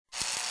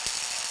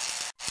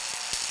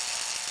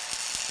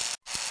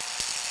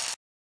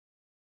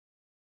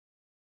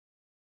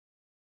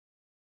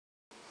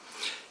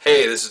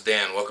Hey, this is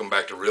Dan. Welcome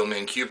back to Real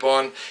Men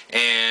Coupon.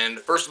 And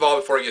first of all,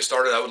 before I get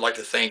started, I would like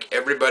to thank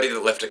everybody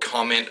that left a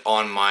comment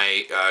on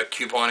my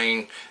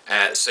couponing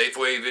at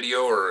Safeway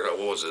video, or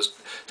what was this?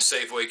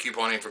 Safeway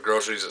couponing for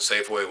groceries at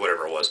Safeway,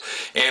 whatever it was.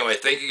 Anyway,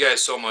 thank you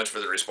guys so much for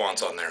the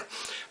response on there.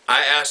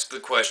 I asked the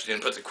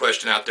question, put the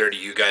question out there to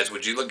you guys.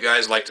 Would you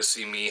guys like to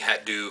see me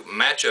do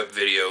matchup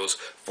videos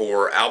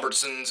for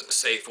Albertsons,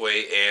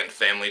 Safeway, and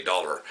Family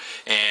Dollar?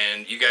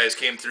 And you guys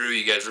came through.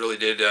 You guys really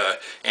did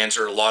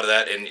answer a lot of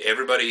that, and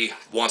everybody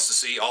wants to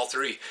see all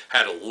three.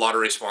 Had a lot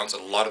of response,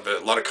 and a lot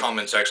of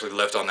comments actually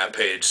left on that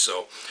page.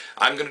 So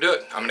I'm gonna do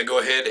it. I'm gonna go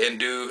ahead and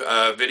do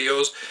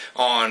videos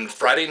on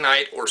Friday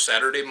night or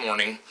Saturday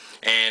morning,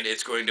 and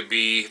it's going to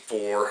be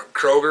for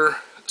Kroger,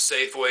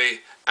 Safeway,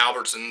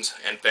 Albertsons,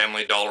 and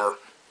Family Dollar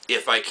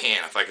if I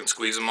can. If I can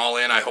squeeze them all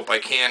in, I hope I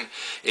can.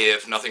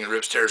 If nothing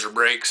rips, tears, or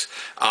breaks,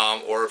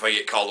 or if I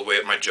get called away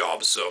at my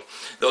job. So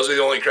those are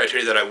the only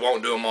criteria that I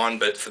won't do them on,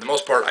 but for the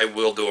most part, I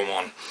will do them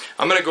on.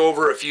 I'm going to go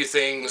over a few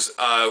things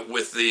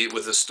with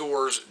the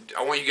stores.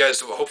 I want you guys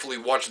to hopefully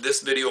watch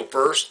this video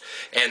first,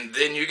 and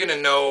then you're going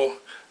to know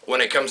when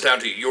it comes down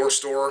to your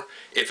store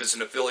if it's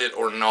an affiliate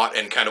or not,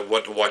 and kind of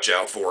what to watch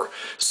out for.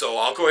 So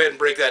I'll go ahead and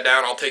break that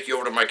down. I'll take you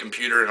over to my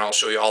computer and I'll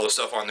show you all the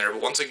stuff on there.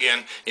 But once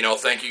again,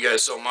 thank you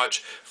guys so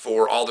much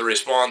for all the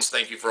response.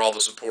 Thank you for all the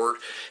support.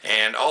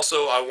 And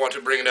also, I want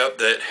to bring it up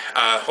that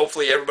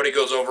hopefully everybody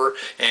goes over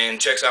and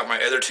checks out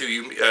my other two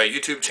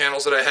YouTube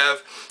channels that I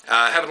have.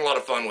 Having a lot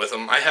of fun with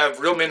them. I have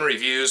Real Men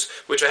Reviews,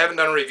 which I haven't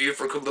done a review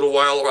for a little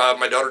while.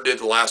 My daughter did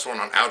the last one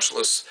on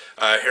ouchless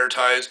hair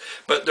ties,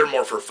 but they're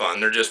more for fun.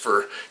 They're just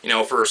for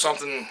for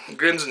something,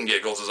 grins and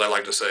giggles, as I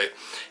like to say.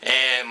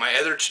 And my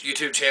other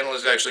YouTube channel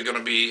is actually going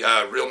to be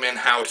Real Men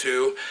How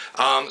To.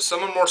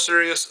 Some are more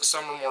serious,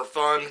 some are more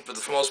fun, but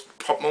for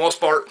the most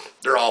part,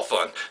 they're all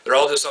fun. They're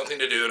all just something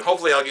to do, and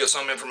hopefully I'll get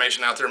some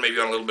information out there, maybe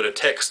on a little bit of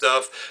tech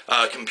stuff,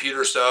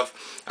 computer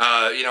stuff,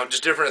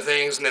 just different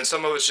things, and then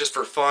some of it's just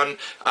for fun.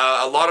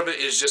 A lot of it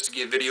is just to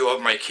get video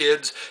of my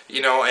kids,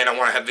 and I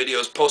want to have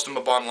videos, post them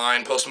up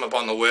online, post them up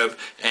on the web,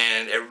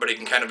 and everybody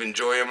can kind of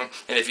enjoy them.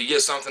 And if you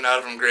get something out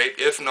of them, great.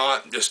 If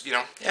not, just,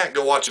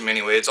 go watch them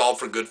anyway. It's all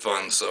for good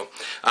fun. So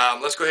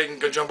let's go ahead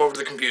and go jump over to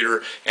the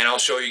computer, and I'll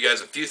show you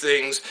guys a few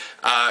things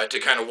to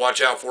kind of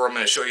watch out for. I'm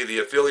going to show you the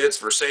affiliates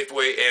for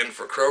Safeway and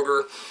for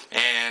Kroger,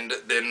 and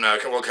then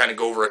we'll kind of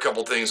go over a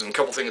couple things and a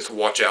couple things to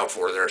watch out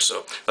for there.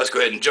 So let's go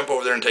ahead and jump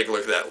over there and take a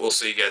look at that. We'll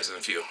see you guys in a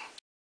few.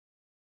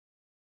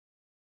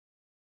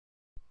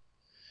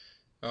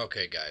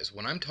 Okay guys,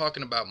 when I'm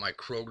talking about my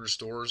Kroger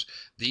stores,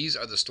 these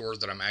are the stores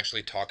that I'm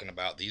actually talking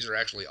about. These are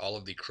actually all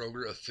of the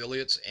Kroger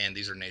affiliates, and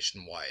these are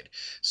nationwide.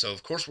 So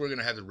of course we're going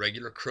to have the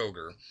regular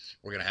Kroger,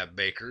 we're going to have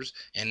Baker's,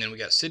 and then we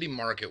got City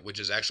Market, which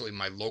is actually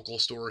my local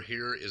store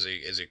here, is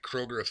a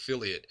Kroger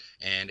affiliate,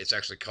 and it's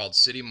actually called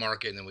City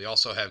Market. And then we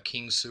also have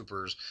King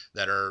Supers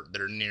that are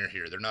near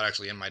here. They're not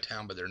actually in my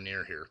town, but they're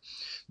near here.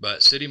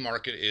 But City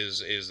Market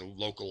is a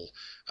local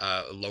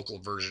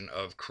version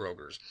of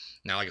Kroger's.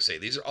 Now, like I say,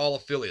 these are all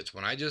affiliates.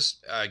 When I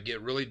just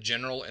get really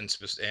general and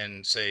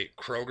say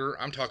Kroger,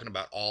 I'm talking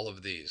about all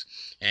of these.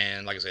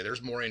 And like I say,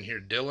 there's more in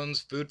here.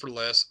 Dillon's, Food for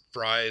Less,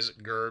 Fry's,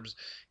 Gerb's,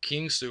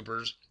 King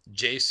Supers,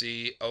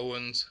 JC,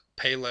 Owens,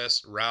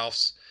 Payless,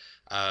 Ralph's,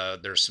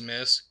 there's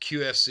Smith's,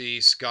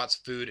 QFC, Scott's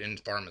Food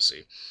and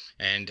Pharmacy.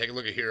 And take a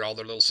look at here, all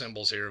their little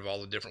symbols here of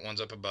all the different ones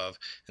up above.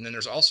 And then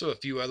there's also a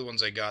few other ones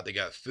they got. They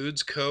got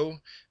Foods Co.,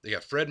 they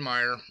got Fred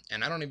Meyer,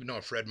 and I don't even know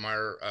if Fred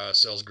Meyer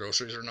sells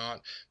groceries or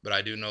not, but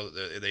I do know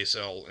that they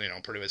sell,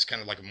 pretty much, it's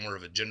kind of like more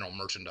of a general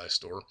merchandise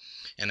store.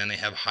 And then they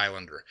have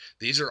Highlander.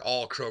 These are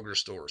all Kroger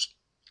stores.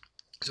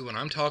 So when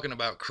I'm talking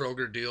about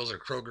Kroger deals or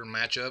Kroger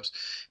matchups,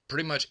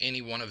 pretty much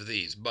any one of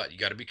these. But you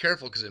got to be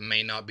careful because it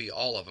may not be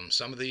all of them.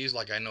 Some of these,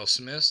 like I know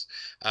Smith's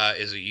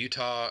is a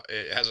Utah,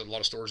 it has a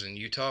lot of stores in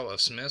Utah of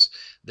Smith's.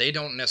 They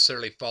don't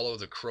necessarily follow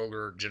the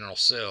Kroger general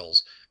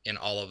sales in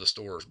all of the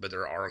stores, but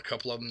there are a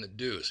couple of them that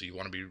do. So you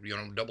want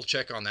to double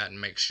check on that and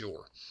make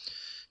sure.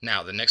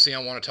 Now, the next thing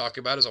I want to talk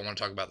about is I want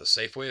to talk about the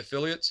Safeway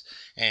affiliates.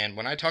 And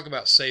when I talk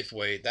about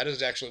Safeway, that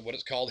is actually what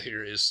it's called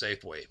here is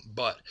Safeway.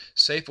 But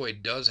Safeway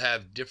does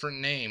have different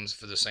names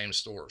for the same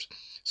stores.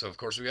 So, of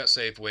course, we got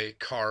Safeway,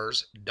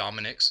 Cars,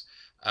 Dominic's,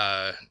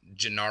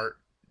 Gianardi's,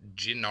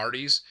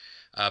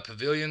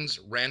 Pavilions,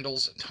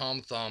 Randall's,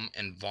 Tom Thumb,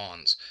 and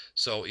Vaughn's.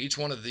 So each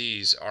one of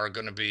these are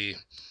going to be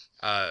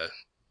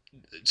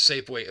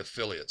Safeway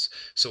affiliates.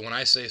 So when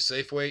I say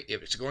Safeway,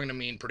 it's going to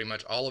mean pretty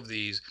much all of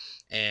these,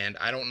 and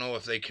I don't know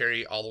if they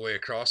carry all the way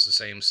across the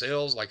same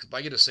sales. Like if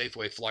I get a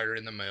Safeway flyer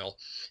in the mail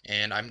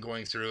and I'm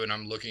going through and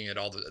I'm looking at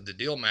all the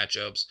deal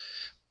matchups,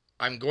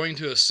 I'm going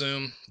to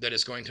assume that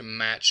it's going to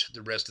match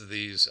the rest of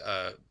these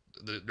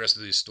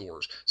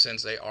stores,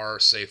 since they are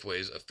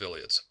Safeway's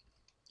affiliates.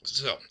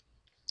 So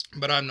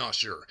but I'm not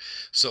sure.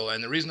 So,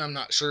 and the reason I'm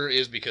not sure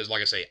is because,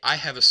 like I say, I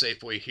have a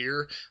Safeway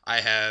here.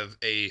 I have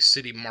a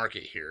City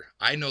Market here.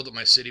 I know that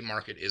my City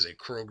Market is a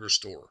Kroger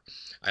store.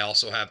 I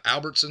also have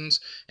Albertsons,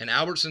 and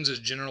Albertsons is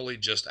generally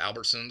just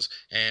Albertsons,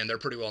 and they're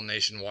pretty well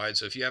nationwide.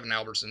 So if you have an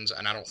Albertsons,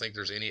 and I don't think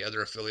there's any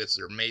other affiliates,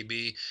 there may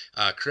be.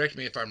 Correct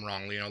me if I'm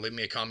wrong. Leave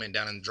me a comment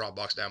down in the drop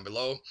box down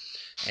below,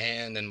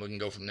 and then we can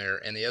go from there.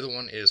 And the other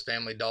one is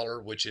Family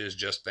Dollar, which is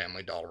just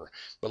Family Dollar.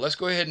 But let's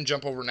go ahead and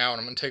jump over now, and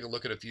I'm going to take a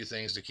look at a few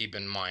things to keep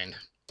in mind.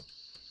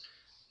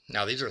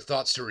 Now, these are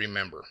thoughts to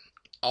remember.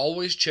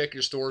 Always check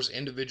your store's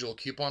individual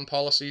coupon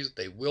policies.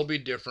 They will be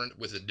different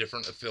with the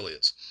different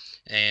affiliates.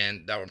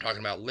 And that we're talking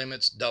about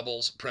limits,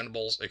 doubles,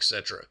 printables,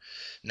 etc.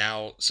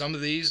 Now, some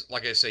of these,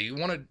 like I say, you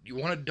want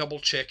to double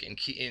check and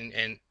key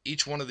in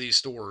each one of these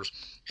stores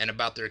and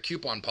about their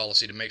coupon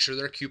policy to make sure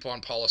their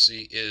coupon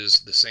policy is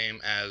the same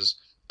as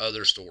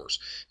other stores.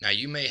 Now,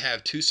 you may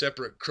have two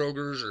separate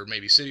Krogers or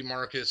maybe City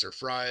Markets or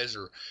Fry's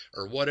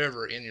or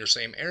whatever in your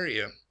same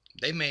area.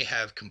 They may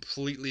have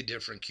completely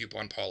different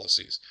coupon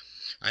policies.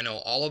 I know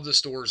all of the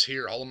stores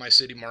here, all of my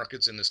City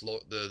Markets in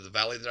the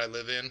valley that I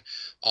live in,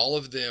 all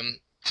of them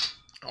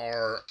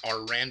are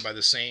ran by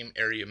the same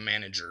area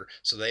manager,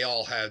 so they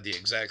all have the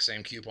exact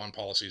same coupon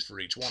policies for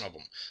each one of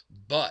them.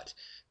 But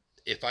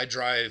if I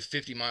drive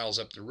 50 miles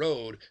up the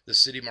road, the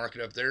City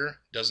Market up there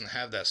doesn't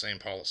have that same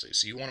policy.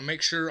 So you want to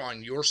make sure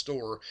on your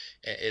store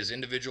is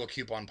individual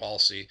coupon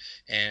policy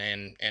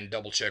and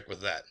double check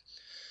with that.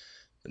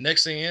 The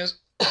next thing is,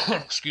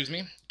 excuse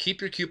me, keep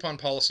your coupon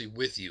policy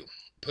with you.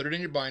 Put it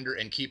in your binder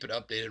and keep it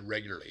updated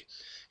regularly.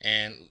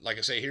 And like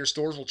I say, here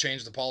stores will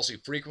change the policy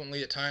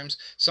frequently at times.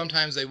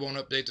 Sometimes they won't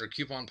update their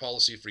coupon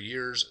policy for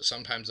years.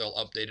 Sometimes they'll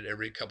update it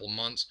every couple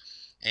months.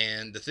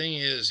 And the thing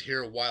is,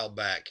 here a while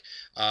back,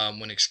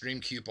 when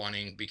extreme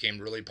couponing became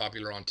really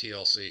popular on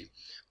TLC,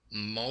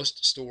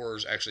 most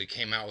stores actually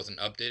came out with an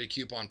updated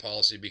coupon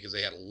policy because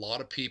they had a lot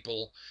of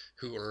people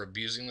who are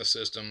abusing the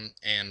system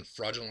and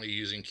fraudulently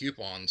using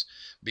coupons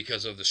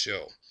because of the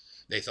show.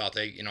 They thought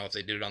if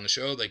they did it on the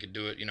show, they could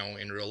do it,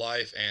 in real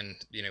life. And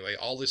anyway,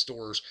 all the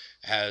stores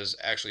has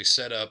actually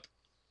set up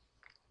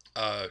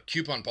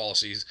coupon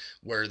policies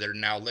where they're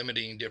now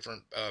limiting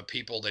different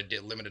people. They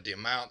did limited the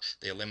amount.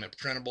 They limit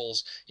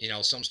printables.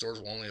 Some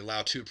stores will only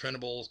allow 2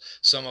 printables.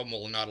 Some of them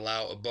will not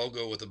allow a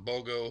BOGO with a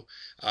BOGO.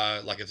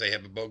 Like if they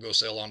have a BOGO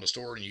sale on the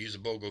store and you use a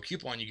BOGO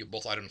coupon, you get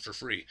both items for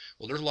free.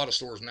 Well, there's a lot of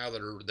stores now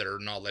that are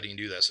not letting you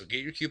do that. So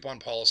get your coupon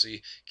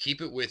policy,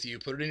 keep it with you,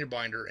 put it in your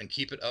binder, and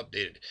keep it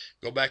updated.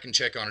 Go back and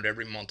check on it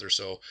every month or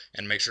so,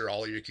 and make sure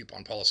all of your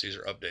coupon policies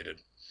are updated.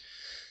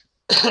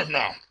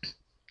 Now,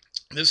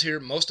 this here,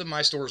 most of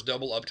my stores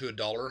double up to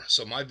 $1,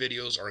 so my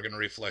videos are going to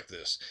reflect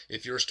this.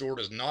 If your store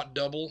does not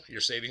double,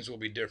 your savings will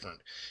be different.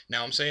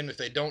 Now, I'm saying if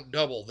they don't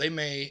double, they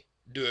may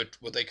do it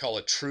what they call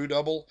a true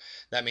double.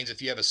 That means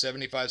if you have a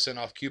 75-cent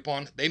off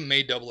coupon, they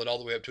may double it all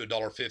the way up to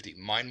 $1.50.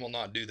 Mine will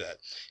not do that.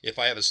 If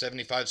I have a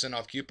 75-cent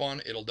off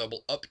coupon, it'll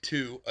double up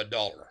to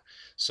 $1.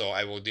 So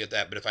I will get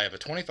that. But if I have a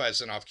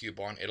 25-cent off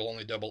coupon, it'll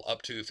only double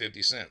up to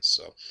 50 cents.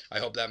 So I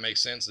hope that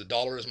makes sense. The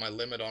dollar is my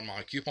limit on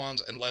my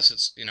coupons, unless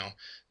it's,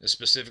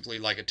 specifically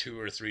like a $2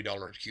 or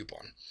 $3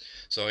 coupon.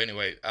 So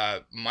anyway,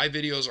 my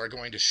videos are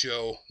going to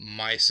show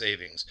my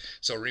savings.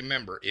 So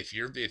remember, if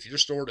your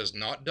store does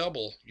not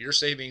double, your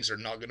savings are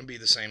not going to be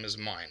the same as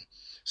mine.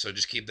 So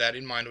just keep that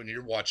in mind when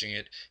you're watching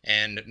it,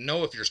 and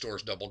know if your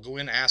store's double. Go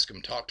in, ask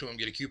them, talk to them,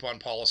 get a coupon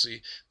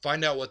policy,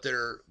 find out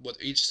what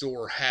each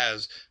store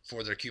has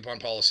for their coupon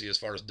policy as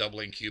far as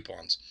doubling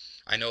coupons.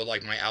 I know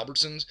like my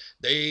Albertsons,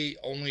 they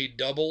only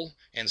double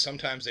and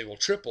sometimes they will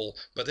triple,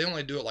 but they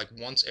only do it like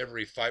once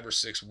every 5 or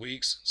 6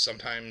 weeks.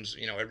 Sometimes,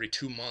 every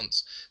 2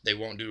 months they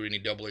won't do any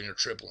doubling or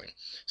tripling.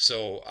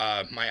 So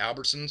my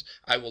Albertsons,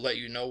 I will let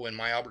you know when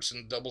my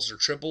Albertsons doubles or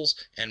triples,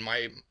 and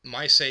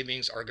my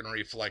savings are going to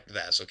reflect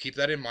that. So keep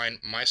that in mind.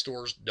 My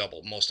stores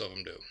double. Most of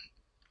them do.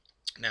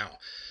 Now,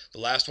 the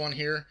last one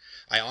here,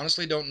 I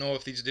honestly don't know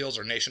if these deals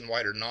are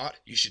nationwide or not.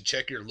 You should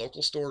check your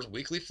local store's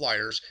weekly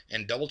flyers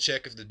and double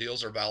check if the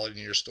deals are valid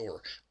in your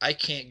store. I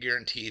can't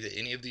guarantee that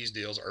any of these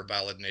deals are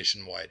valid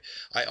nationwide.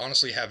 I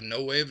honestly have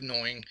no way of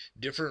knowing.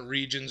 Different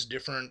regions,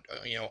 different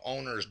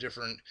owners,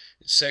 different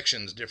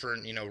sections,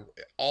 different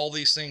all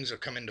these things are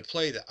come into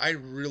play that I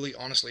really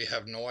honestly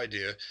have no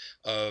idea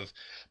of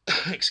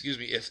excuse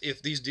me,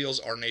 if these deals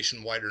are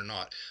nationwide or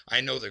not. I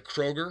know that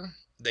Kroger,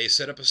 they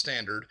set up a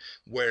standard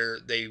where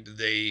they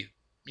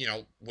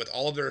with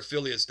all of their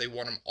affiliates, they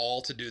want them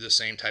all to do the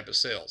same type of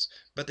sales,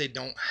 but they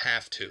don't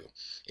have to.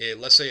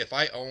 Let's say if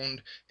I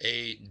owned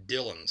a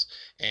Dillon's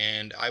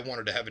and I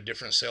wanted to have a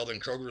different sale than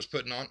Kroger was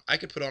putting on, I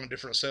could put on a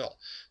different sale.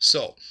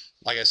 So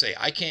like I say,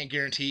 I can't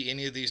guarantee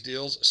any of these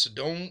deals, so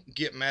don't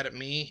get mad at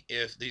me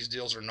if these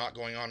deals are not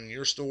going on in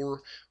your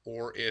store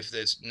or if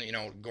it's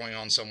going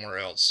on somewhere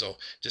else. So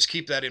just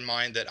keep that in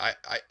mind that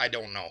I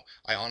don't know.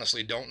 I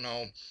honestly don't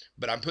know,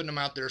 but I'm putting them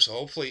out there so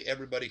hopefully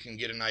everybody can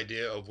get an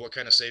idea of what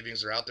kind of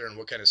savings are out there and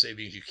what kind of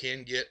savings you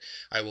can get.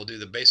 I will do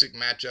the basic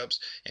matchups,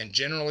 and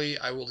generally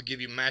I will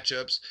give you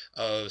matchups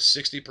of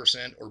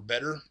 60% or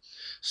better.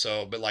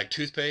 So, but like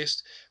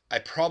toothpaste, I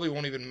probably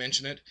won't even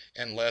mention it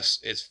unless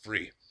it's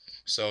free.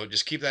 So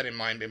just keep that in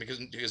mind, because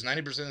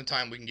 90% of the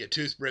time we can get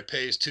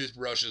toothpaste,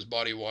 toothbrushes,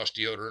 body wash,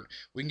 deodorant.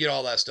 We can get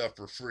all that stuff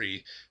for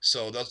free.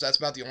 So that's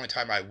about the only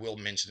time I will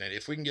mention it.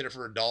 If we can get it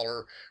for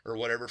 $1 or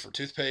whatever for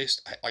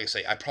toothpaste, like I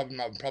say, I'm probably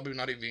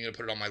not even gonna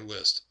put it on my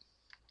list.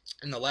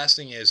 And the last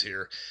thing is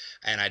here,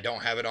 and I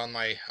don't have it on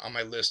my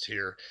list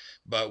here,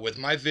 but with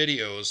my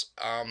videos,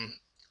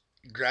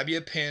 grab you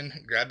a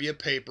pen, grab you a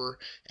paper,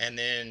 and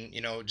then,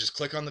 just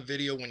click on the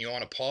video when you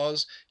want to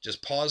pause.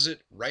 Just pause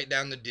it, write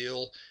down the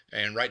deal,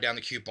 and write down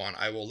the coupon.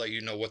 I will let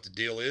you know what the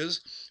deal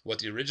is, what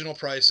the original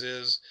price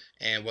is,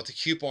 and what the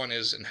coupon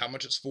is, and how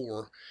much it's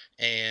for,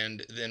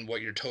 and then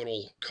what your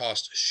total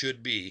cost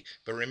should be.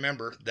 But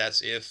remember,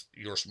 that's if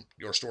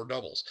your store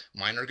doubles.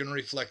 Mine are going to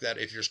reflect that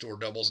if your store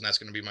doubles, and that's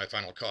going to be my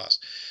final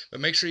cost.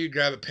 But make sure you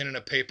grab a pen and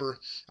a paper.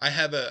 I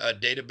have a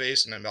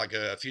database, and I'm like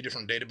a few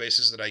different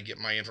databases that I get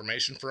my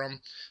information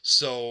from,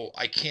 so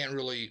I can't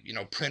really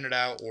print it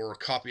out or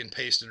copy and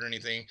paste it or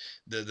anything.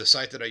 The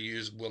site that I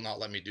use will not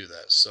let me do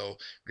that. So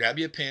grab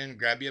you a pen,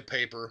 grab you a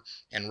paper,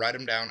 and write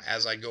them down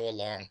as I go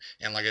along.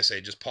 And like I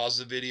say, just pause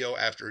the video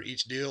after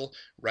each deal,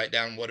 write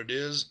down what it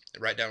is,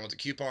 write down what the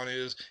coupon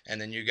is, and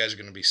then you guys are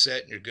going to be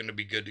set and you're going to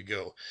be good to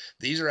go.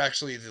 These are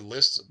actually the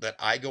lists that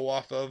I go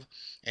off of,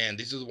 and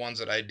these are the ones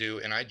that I do,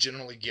 and I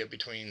generally get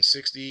between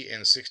 60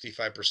 and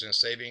 65%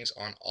 savings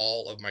on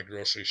all of my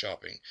grocery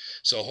shopping.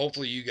 So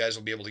hopefully you guys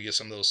will be able to get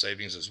some of those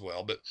savings as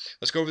well. But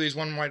let's go over these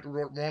one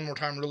more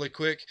time really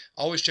quick.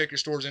 Always check your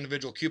store's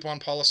individual coupon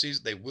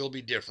policies. They will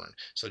be different,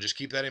 so just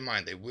keep that in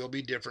mind. They will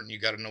be different. You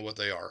got to know what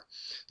they are.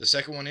 The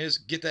second one is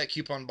get that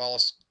coupon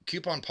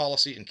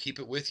policy and keep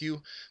it with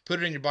you.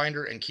 Put it in your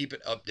binder and keep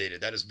it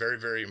updated. That is very,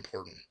 very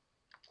important.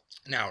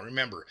 Now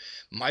remember,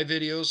 my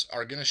videos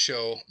are going to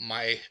show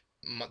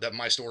that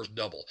my stores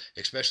double,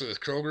 especially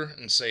with Kroger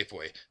and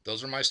Safeway.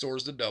 Those are my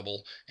stores that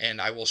double, and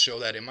I will show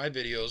that in my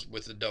videos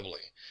with the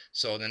doubling.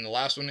 So then the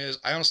last one is,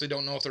 I honestly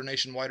don't know if they're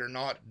nationwide or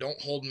not. Don't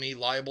hold me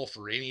liable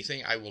for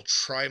anything. I will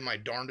try my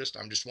darndest.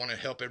 I just want to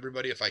help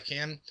everybody if I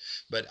can,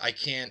 but I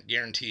can't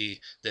guarantee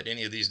that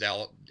any of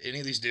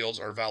these deals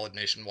are valid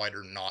nationwide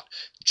or not.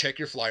 Check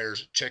your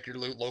flyers, check your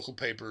local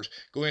papers,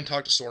 go in and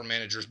talk to store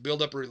managers,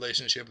 build up a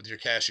relationship with your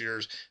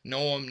cashiers,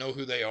 know them, know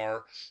who they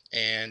are,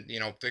 and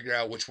figure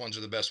out which ones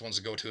are the best ones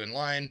to go to in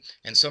line,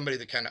 and somebody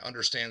that kind of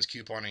understands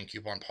couponing and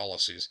coupon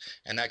policies.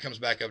 And that comes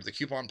back up to the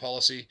coupon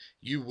policy.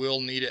 You will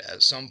need it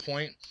at some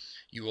point.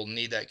 You will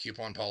need that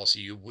coupon policy.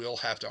 You will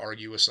have to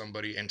argue with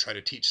somebody and try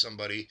to teach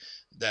somebody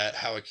that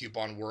how a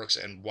coupon works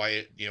and why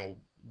it,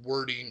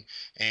 wording,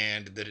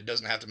 and that it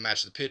doesn't have to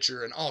match the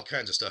picture and all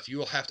kinds of stuff. You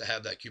will have to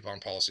have that coupon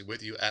policy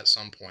with you at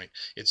some point.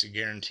 It's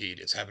guaranteed.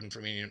 It's happened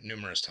for me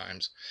numerous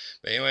times.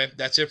 But anyway,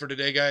 that's it for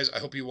today, guys. I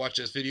hope you watch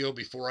this video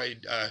before I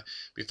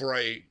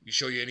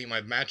show you any of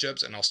my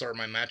matchups, and I'll start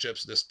my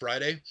matchups this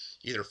Friday,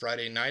 either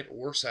Friday night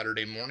or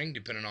Saturday morning,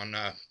 depending on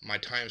my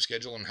time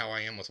schedule and how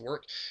I am with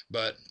work.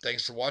 But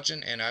thanks for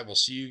watching, and I will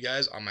see you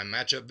guys on my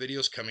matchup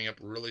videos coming up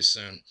really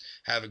soon.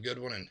 Have a good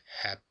one and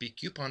happy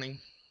couponing.